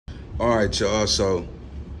All right, y'all. So,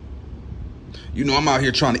 you know, I'm out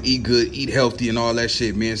here trying to eat good, eat healthy, and all that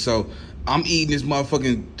shit, man. So, I'm eating this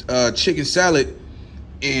motherfucking chicken salad,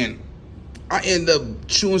 and I end up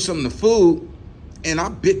chewing some of the food, and I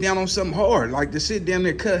bit down on something hard. Like, this shit damn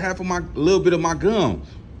near cut half of a little bit of my gum,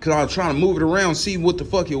 because I was trying to move it around, see what the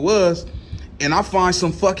fuck it was, and I find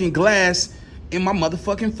some fucking glass in my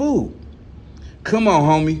motherfucking food. Come on,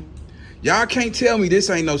 homie. Y'all can't tell me this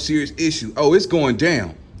ain't no serious issue. Oh, it's going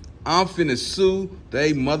down. I'm finna sue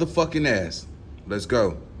they motherfucking ass. Let's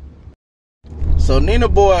go. So Nina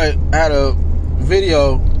Boy had a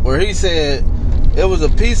video where he said it was a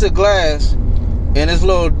piece of glass in his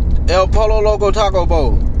little El Pollo Loco taco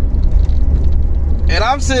bowl. And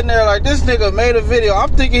I'm sitting there like, this nigga made a video.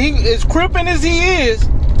 I'm thinking he, as crippin' as he is,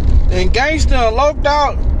 and gangster and loped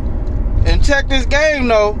out and checked his game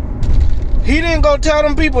though, he didn't go tell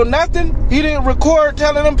them people nothing. He didn't record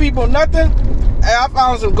telling them people nothing. Hey, I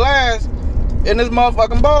found some glass in this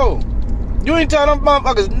motherfucking bowl. You ain't tell them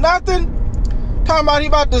motherfuckers nothing. Talking about he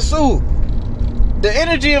about to sue. The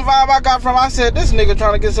energy and vibe I got from, I said, this nigga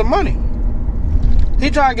trying to get some money. He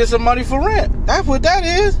trying to get some money for rent. That's what that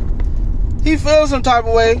is. He feels some type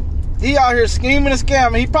of way. He out here scheming and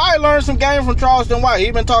scamming. He probably learned some game from Charleston White. He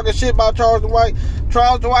been talking shit about Charleston White.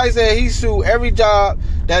 Charleston White said he sued every job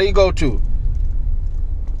that he go to.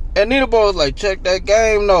 And Nina Boy was like, check that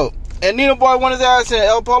game note. And Nina Boy went his ass in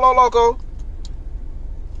El Pollo Loco.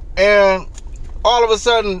 And all of a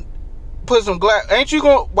sudden, put some glass. Ain't you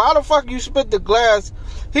gonna, why the fuck you spit the glass?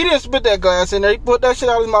 He didn't spit that glass in there. He put that shit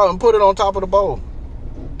out of his mouth and put it on top of the bowl.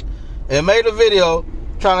 And made a video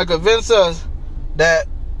trying to convince us that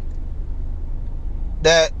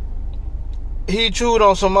he chewed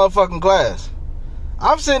on some motherfucking glass.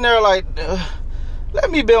 I'm sitting there like, let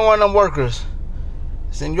me be one of them workers.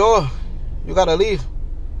 Senor, you gotta leave.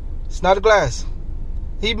 It's not a glass.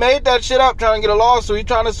 He made that shit up trying to get a lawsuit. He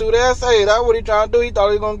trying to sue the SA. That's what he trying to do. He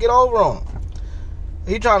thought he was gonna get over on.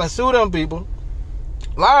 He trying to sue them people.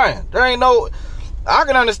 Lying. There ain't no... I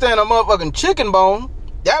can understand a motherfucking chicken bone.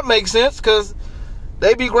 That makes sense, because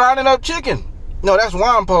they be grinding up chicken. No, that's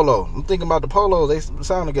wine polo. I'm thinking about the polos. They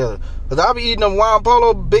sound together. Because I be eating them wine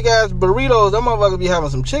polo big-ass burritos. Them motherfuckers be having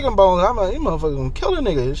some chicken bones. I'm like, these motherfuckers gonna kill a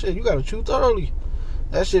nigga. This shit, you gotta chew thoroughly.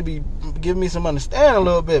 That should be giving me some understanding a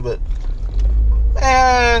little bit, but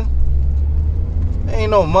man,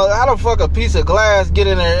 ain't no mother. How the fuck a piece of glass get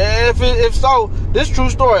in there? And if so, this true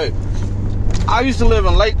story. I used to live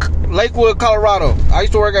in Lakewood, Colorado. I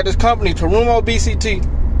used to work at this company, Terumo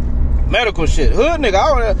BCT, medical shit, hood nigga.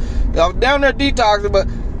 I was down there detoxing, but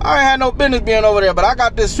I ain't had no business being over there. But I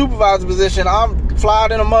got this supervisor position. I'm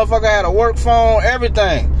flying in a motherfucker, had a work phone,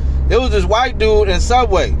 everything. It was this white dude in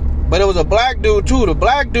Subway. But it was a black dude too. The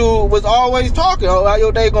black dude was always talking. Oh, how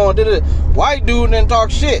your day going? White dude didn't talk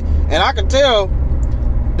shit. And I could tell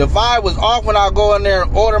the vibe was off when I go in there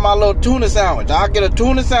and order my little tuna sandwich. I get a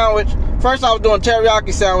tuna sandwich. First I was doing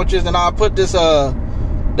teriyaki sandwiches, and I put this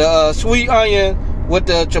the sweet onion with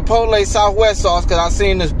the Chipotle Southwest sauce, because I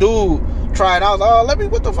seen this dude try it. I was like,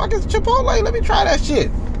 what the fuck is Chipotle? Let me try that shit.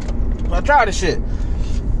 I tried the shit.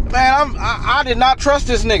 Man, I did not trust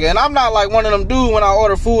this nigga. And I'm not like one of them dudes when I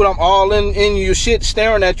order food, I'm all in your shit,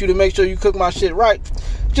 staring at you to make sure you cook my shit right.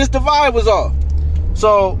 Just the vibe was off.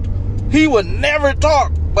 So, he would never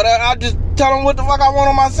talk. But I just tell him what the fuck I want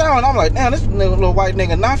on my sandwich. I'm like, damn, this little white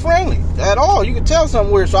nigga not friendly at all. You can tell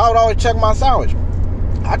something weird. So, I would always check my sandwich.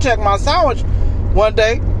 I checked my sandwich one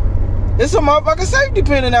day. It's a motherfucking safety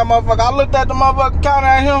pin in that motherfucker. I looked at the motherfucker counter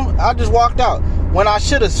at him. I just walked out. When I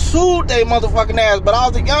should have sued they motherfucking ass, but I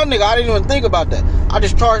was a young nigga. I didn't even think about that. I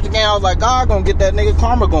just charged the game. I was like, God gonna get that nigga.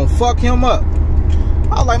 Karma gonna fuck him up.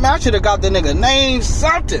 I was like, man, I should have got the nigga name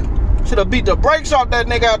something. Should have beat the brakes off that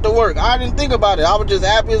nigga after work. I didn't think about it. I was just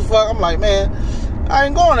happy as fuck. I'm like, man, I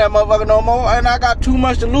ain't going that motherfucker no more. And I got too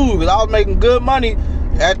much to lose, because I was making good money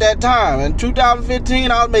at that time. In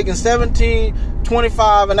 2015, I was making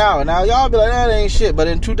 $17.25 an hour. Now, y'all be like, that ain't shit. But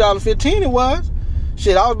in 2015, it was.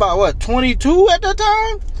 Shit, I was about, what, 22 at that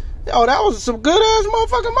time? Yo, that was some good-ass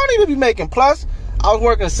motherfucking money to be making. Plus, I was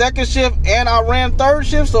working second shift, and I ran third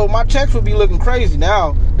shift, so my checks would be looking crazy.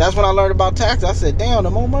 Now, that's when I learned about taxes. I said, damn, the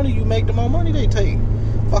more money you make, the more money they take.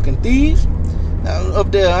 Fucking thieves. Now,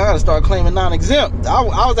 up there, I gotta start claiming non-exempt. I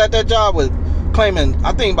was at that job with claiming,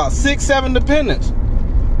 I think, about 6-7 dependents.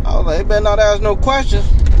 I was like, they better not ask no questions.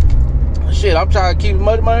 Shit, I'm trying to keep as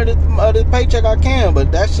much money of this paycheck I can,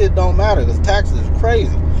 but that shit don't matter, because taxes is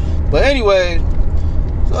crazy. But anyway,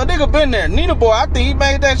 so a nigga been there. Nina Boy, I think he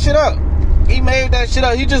made that shit up. He made that shit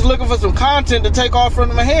up. He just looking for some content to take off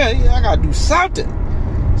from my hand. I gotta do something.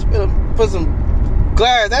 Put some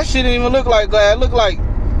glass. That shit didn't even look like glass. It looked like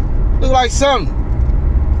Look like something.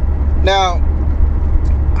 Now,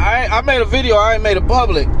 I made a video. I ain't made it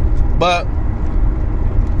public, but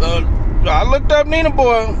I looked up Nina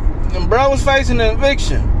Boy, and bro was facing an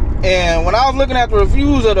eviction. And when I was looking at the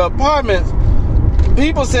reviews of the apartments,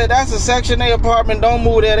 people said that's a Section 8 apartment. Don't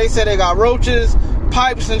move there. They said they got roaches,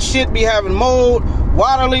 pipes and shit be having mold,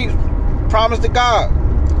 water leaks. Promise to God.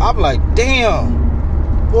 I'm like,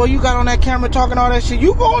 damn. Boy, you got on that camera talking all that shit.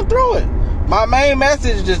 You going through it. My main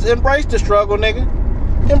message is just embrace the struggle, nigga.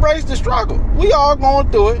 Embrace the struggle. We all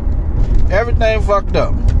going through it. Everything fucked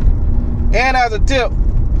up. And as a tip,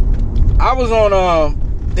 I was on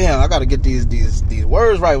damn, I gotta get these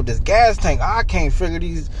words right with this gas tank. I can't figure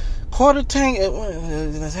these quarter tank.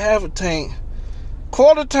 It's half a tank.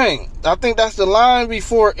 Quarter tank. I think that's the line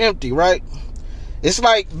before empty, right? It's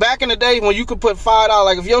like back in the day when you could put $5.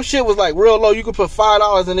 Like if your shit was like real low, you could put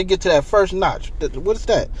 $5 and it get to that first notch. What's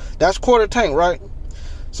that? That's quarter tank, right?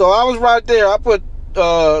 So I was right there. I put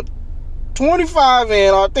 25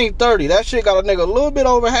 in, or I think 30. That shit got a nigga a little bit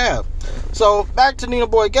over half. So back to Nina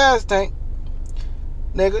Boy gas tank,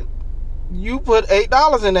 nigga. You put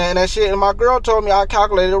 $8 in there and that shit, and my girl told me I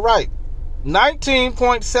calculated it right.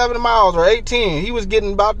 19.7 miles or 18. He was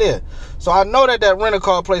getting about there. So I know that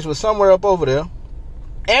rent-a-car place was somewhere up over there.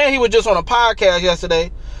 And he was just on a podcast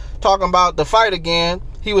yesterday talking about the fight again.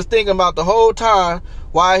 He was thinking about the whole time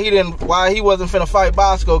why he wasn't finna fight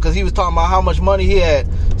Bosco, because he was talking about how much money he had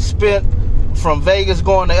spent from Vegas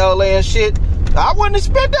going to LA and shit. I wouldn't have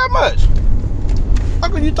spent that much.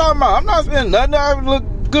 What are you talking about? I'm not spending nothing. I look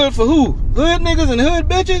good for who? Hood niggas and hood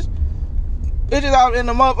bitches? Bitches out in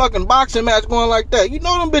the motherfucking boxing match going like that. You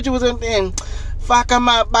know them bitches was in there. Fuck 'em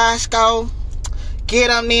up, Bosco. Get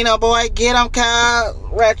 'em, Nina Boy. Get 'em, Kyle.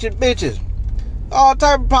 Ratchet bitches. All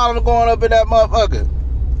type of problems going up in that motherfucker.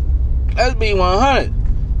 Let's be 100.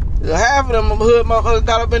 Half of them hood motherfuckers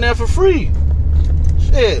got up in there for free.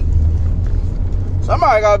 Shit.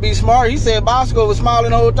 Somebody gotta be smart. He said Bosco was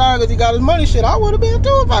smiling the whole time because he got his money. Shit, I would have been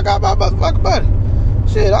too if I got my motherfucking money.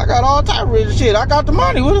 Shit, I got all type of rich shit. I got the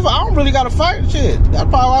money. What if I don't really got to fight? Shit, that's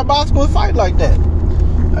probably why Bosco would fight like that.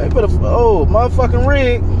 I put a motherfucking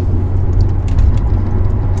rig.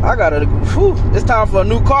 I gotta. Whew, it's time for a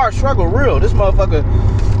new car. Struggle real. This motherfucker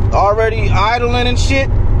already idling and shit.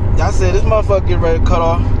 I said this motherfucker get ready to cut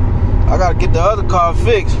off. I gotta get the other car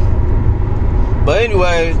fixed. But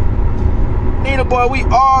anyway, Nina Boy, we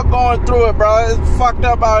all going through it, bro. It's fucked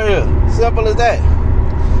up out here. Simple as that.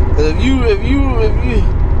 Cause if you,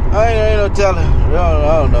 I ain't no telling.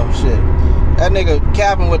 I don't know, shit. That nigga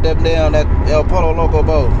capping with that damn, that El Pollo Loco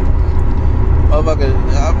bow. Motherfucker,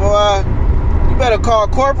 boy, you better call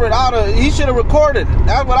corporate out of, he should have recorded it.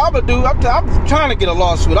 That's what I'm gonna do. I'm trying to get a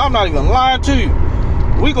lawsuit. I'm not even lying to you.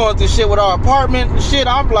 We going through shit with our apartment and shit.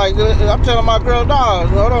 I'm like, I'm telling my girl, dog,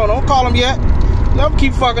 hold on, don't call him yet. Let him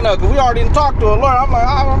keep fucking up, cause we already talked to a lawyer. I'm like,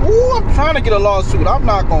 I'm trying to get a lawsuit. I'm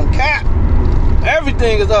not gonna cap.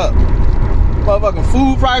 Everything is up. Motherfucking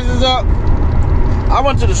food prices up. I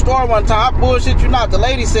went to the store one time. I bullshit you not. The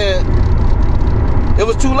lady said it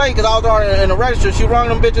was too late because I was already in the register. She rung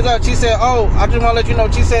them bitches up. She said, "Oh, I just want to let you know."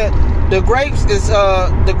 She said the grapes is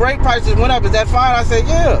the grape prices went up. Is that fine? I said,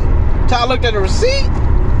 "Yeah." Till I looked at the receipt.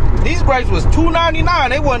 These grapes was $2.99.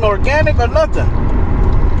 They wasn't organic or nothing.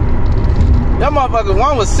 That motherfucker,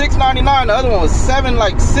 one was $6.99. The other one was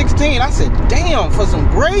 $7.16. I said, "Damn, for some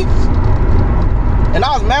grapes." And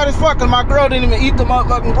I was mad as fuck because my girl didn't even eat the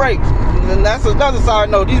motherfucking grapes. And that's another side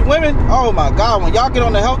note. These women, oh my God, when y'all get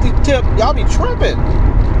on the healthy tip, y'all be tripping.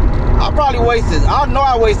 I know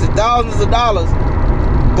I wasted thousands of dollars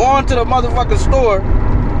going to the motherfucking store,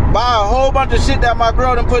 buy a whole bunch of shit that my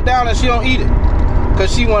girl done put down and she don't eat it.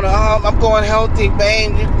 Because she want to, I'm going healthy,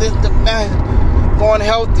 babe. Going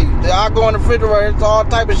healthy. I go in the refrigerator, it's all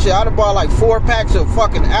type of shit. I done bought like 4 packs of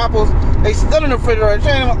fucking apples. They still in the refrigerator. She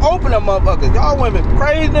ain't even open them motherfuckers. Y'all women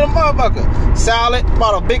crazy than a motherfucker. Salad.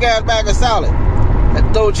 Bought a big ass bag of salad.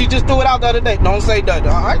 Though she just threw it out the other day. Don't say that.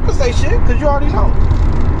 I can say shit because you already know.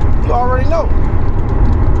 You already know.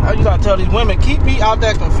 I just gotta tell these women, keep me out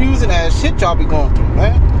that confusing ass shit y'all be going through,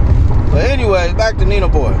 man. But anyway, back to Nina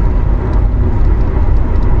Boy.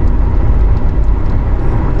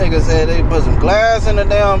 Nigga said they put some glass in the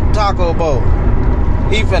damn taco bowl.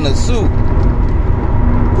 He finna sue.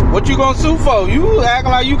 What you gonna sue for? You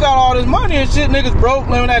acting like you got all this money and shit. Niggas broke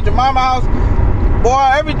living at your mama house. Boy,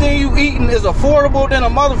 everything you eating is affordable than a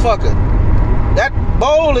motherfucker. That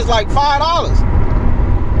bowl is like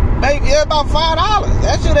 $5. Maybe yeah, about $5.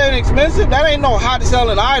 That shit ain't expensive. That ain't no hot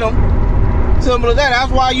selling item. Simple as that.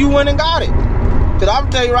 That's why you went and got it. Cause I'm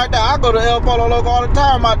tell you right now, I go to El Pollo Loco all the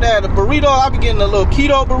time. My dad, the burrito, I be getting a little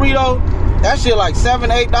keto burrito That shit like $7,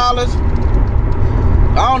 $8.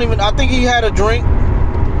 I think he had a drink,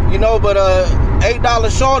 you know, but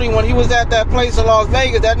 $8 shorty, when he was at that place in Las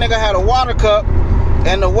Vegas, that nigga had a water cup,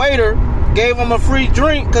 and the waiter gave him a free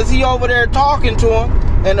drink because he over there talking to him,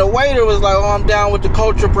 and the waiter was like, oh, I'm down with the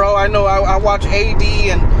culture, bro. I know I watch AD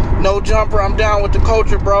and No Jumper. I'm down with the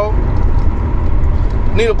culture, bro.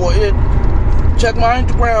 Nina Boy, check my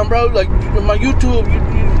Instagram, bro. Like, my YouTube,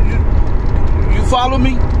 you follow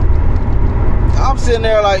me? I'm sitting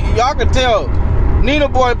there like, y'all can tell Nina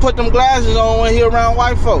Boy put them glasses on when he around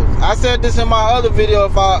white folks. I said this in my other video,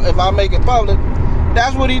 if I make it public.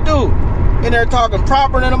 That's what he do. In there talking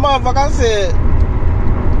proper than a motherfucker. I said,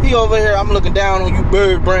 he over here, I'm looking down on you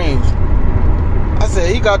bird brains. I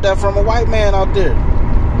said, he got that from a white man out there.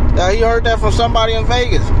 Now, he heard that from somebody in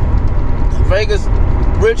Vegas. Vegas,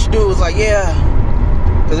 rich dude was like, yeah.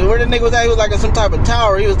 Because where the nigga was at, he was like in some type of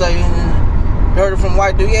tower. He was like, heard it from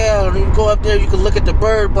white dude. Yeah, you go up there, you can look at the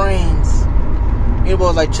bird brains. He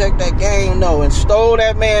was like, check that game, no, and stole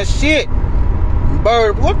that man's shit.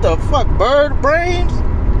 Bird, what the fuck, bird brains?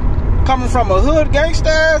 Coming from a hood gangsta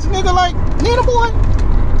ass nigga like Nina Boy.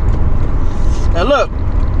 Now look,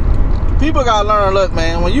 people gotta learn, look,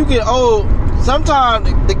 man, when you get old, sometimes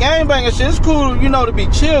the game banging shit, it's cool, you know, to be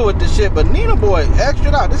chill with this shit, but Nina Boy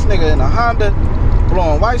extra out. This nigga in a Honda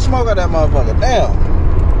blowing white smoke at that motherfucker. Damn.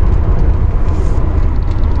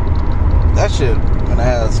 That shit gonna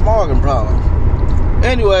have smogging problems.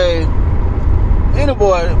 Anyway, Nina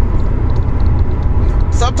Boy,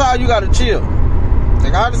 sometimes you gotta chill.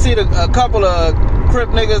 Like, I had to see a couple of Crip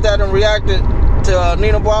niggas that done reacted to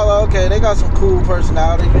Nina Boy. Like, okay, they got some cool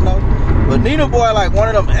personality, you know. But Nina Boy, like,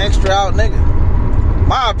 one of them extra out niggas.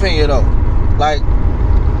 My opinion, though. Like,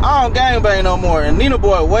 I don't gangbang no more. And Nina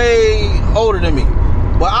Boy way older than me.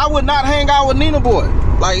 But I would not hang out with Nina Boy.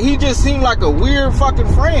 Like, he just seemed like a weird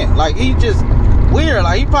fucking friend. Like, he just weird.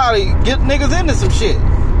 Like, he probably get niggas into some shit.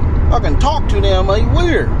 Fucking talk to them. Like,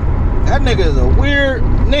 weird. That nigga is a weird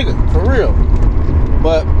nigga. For real.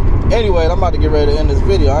 But anyway, I'm about to get ready to end this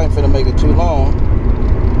video. I ain't finna make it too long.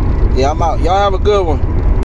 Yeah, I'm out. Y'all have a good one.